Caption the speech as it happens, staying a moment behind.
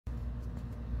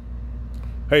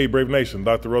Hey, Brave Nation,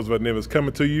 Dr. Roosevelt Nivens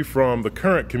coming to you from the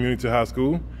current community high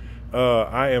school.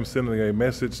 I am sending a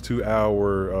message to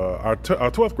our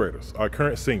 12th graders, our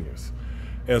current seniors.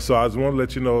 And so I just want to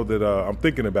let you know that I'm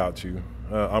thinking about you.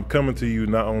 I'm coming to you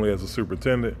not only as a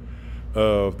superintendent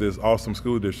of this awesome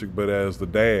school district, but as the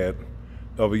dad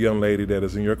of a young lady that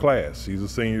is in your class. She's a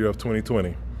senior of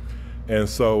 2020. And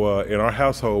so in our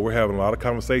household, we're having a lot of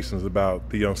conversations about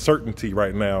the uncertainty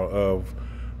right now of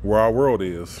where our world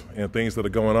is and things that are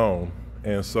going on.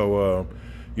 And so,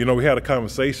 we had a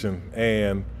conversation,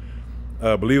 and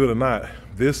believe it or not,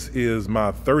 this is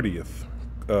my 30th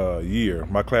year,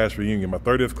 my class reunion, my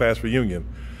 30th class reunion.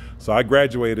 So I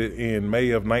graduated in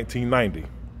May of 1990.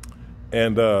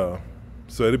 And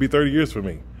so it'll be 30 years for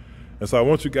me. And so I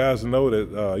want you guys to know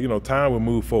that, time will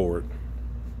move forward.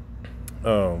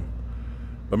 But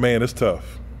man, it's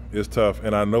tough. It's tough.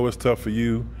 And I know it's tough for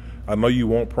you. I know you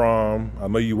want prom. I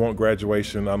know you want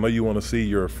graduation. I know you want to see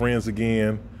your friends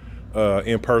again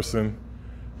in person.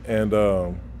 And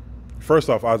first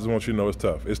off, I just want you to know it's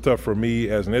tough. It's tough for me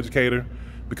as an educator,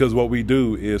 because what we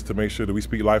do is to make sure that we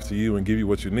speak life to you and give you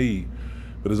what you need.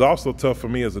 But it's also tough for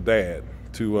me as a dad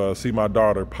to see my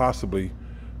daughter possibly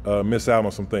miss out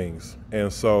on some things.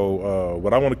 And so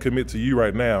what I want to commit to you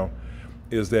right now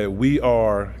is that we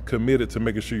are committed to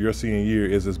making sure your senior year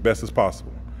is as best as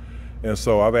possible. And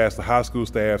so I've asked the high school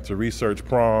staff to research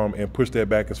prom and push that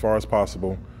back as far as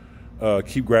possible,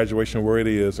 keep graduation where it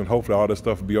is, and hopefully all this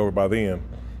stuff will be over by then.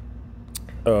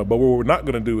 But what we're not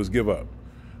going to do is give up.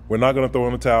 We're not going to throw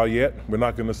in the towel yet. We're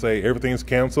not going to say everything's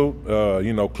canceled,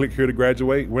 click here to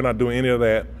graduate. We're not doing any of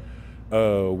that.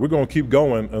 We're going to keep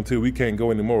going until we can't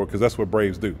go anymore, because that's what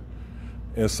Braves do.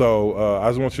 And so I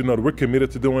just want you to know that we're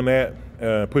committed to doing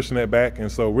that, pushing that back.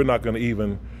 And so we're not going to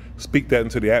even speak that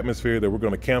into the atmosphere that we're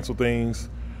going to cancel things.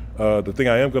 The thing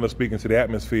I am going to speak into the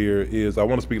atmosphere is I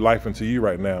want to speak life into you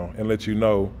right now and let you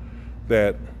know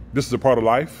that this is a part of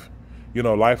life.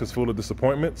 Life is full of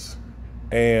disappointments,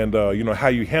 and how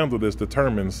you handle this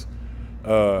determines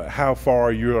how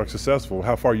far you are successful,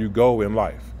 how far you go in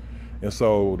life. And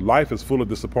so life is full of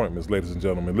disappointments, ladies and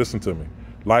gentlemen. Listen to me.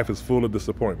 Life is full of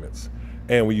disappointments.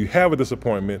 And when you have a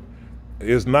disappointment,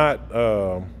 it's not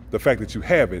the fact that you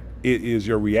have it, it is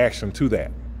your reaction to that.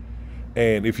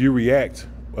 And if you react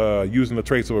using the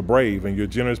traits of a brave, and you're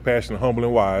generous, passionate, humble,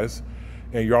 and wise,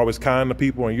 and you're always kind to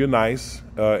people, and you're nice,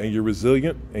 and you're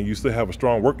resilient, and you still have a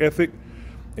strong work ethic,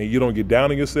 and you don't get down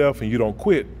on yourself, and you don't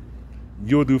quit,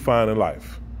 you'll do fine in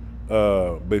life.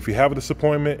 But if you have a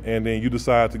disappointment and then you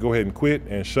decide to go ahead and quit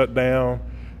and shut down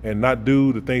and not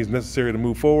do the things necessary to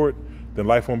move forward, then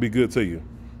life won't be good to you.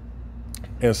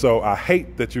 And so I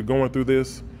hate that you're going through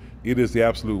this. It is the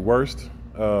absolute worst.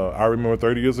 I remember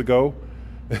 30 years ago,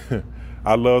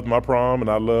 I loved my prom and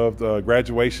I loved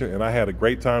graduation, and I had a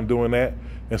great time doing that.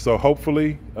 And so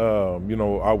hopefully,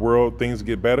 our world, things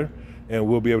get better, and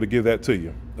we'll be able to give that to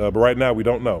you. But right now, we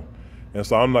don't know. And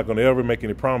so I'm not going to ever make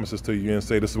any promises to you and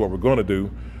say this is what we're going to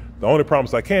do. The only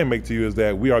promise I can make to you is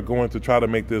that we are going to try to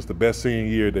make this the best senior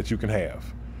year that you can have.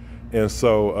 And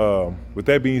so with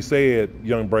that being said,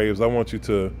 young Braves, I want you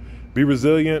to be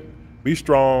resilient, be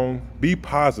strong, be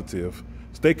positive,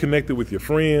 stay connected with your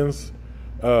friends,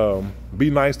 be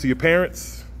nice to your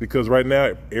parents, because right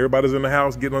now everybody's in the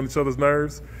house getting on each other's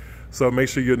nerves. So make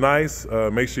sure you're nice,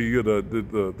 make sure you're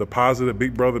the positive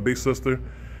big brother, big sister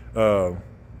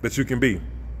that you can be.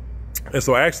 And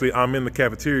so actually I'm in the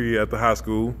cafeteria at the high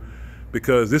school,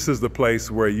 because this is the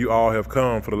place where you all have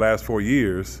come for the last 4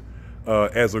 years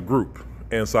as a group.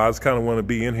 And so I just kind of want to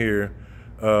be in here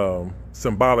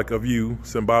symbolic of you,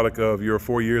 symbolic of your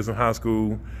 4 years in high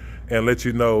school, and let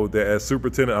you know that as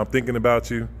superintendent, I'm thinking about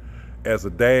you. As a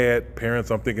dad, parents,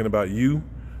 I'm thinking about you.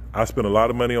 I spent a lot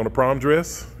of money on a prom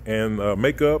dress and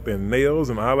makeup and nails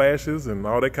and eyelashes and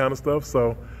all that kind of stuff.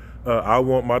 So I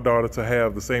want my daughter to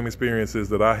have the same experiences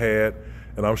that I had,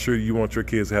 and I'm sure you want your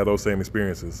kids to have those same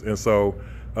experiences. And so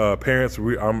parents,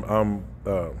 I'm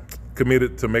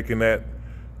committed to making that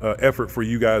effort for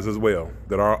you guys as well,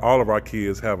 that all of our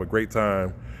kids have a great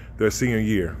time their senior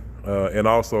year, and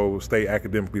also stay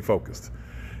academically focused.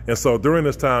 And so during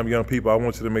this time, young people, I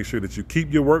want you to make sure that you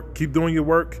keep doing your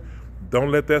work.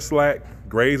 Don't let that slack.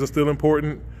 Grades are still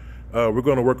important. We're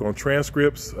going to work on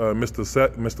transcripts.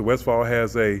 Mr. Westfall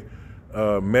has a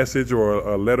message or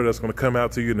a letter that's going to come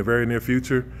out to you in the very near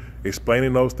future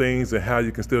explaining those things and how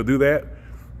you can still do that,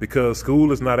 because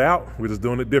school is not out. We're just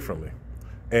doing it differently.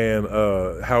 And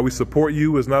how we support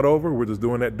you is not over. We're just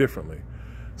doing that differently.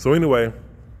 So anyway,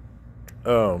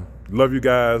 love you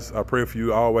guys. I pray for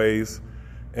you always.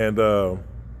 And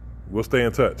we'll stay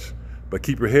in touch. But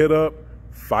keep your head up,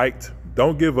 fight,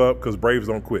 don't give up, because Braves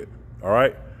don't quit. All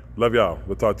right? Love y'all.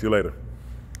 We'll talk to you later.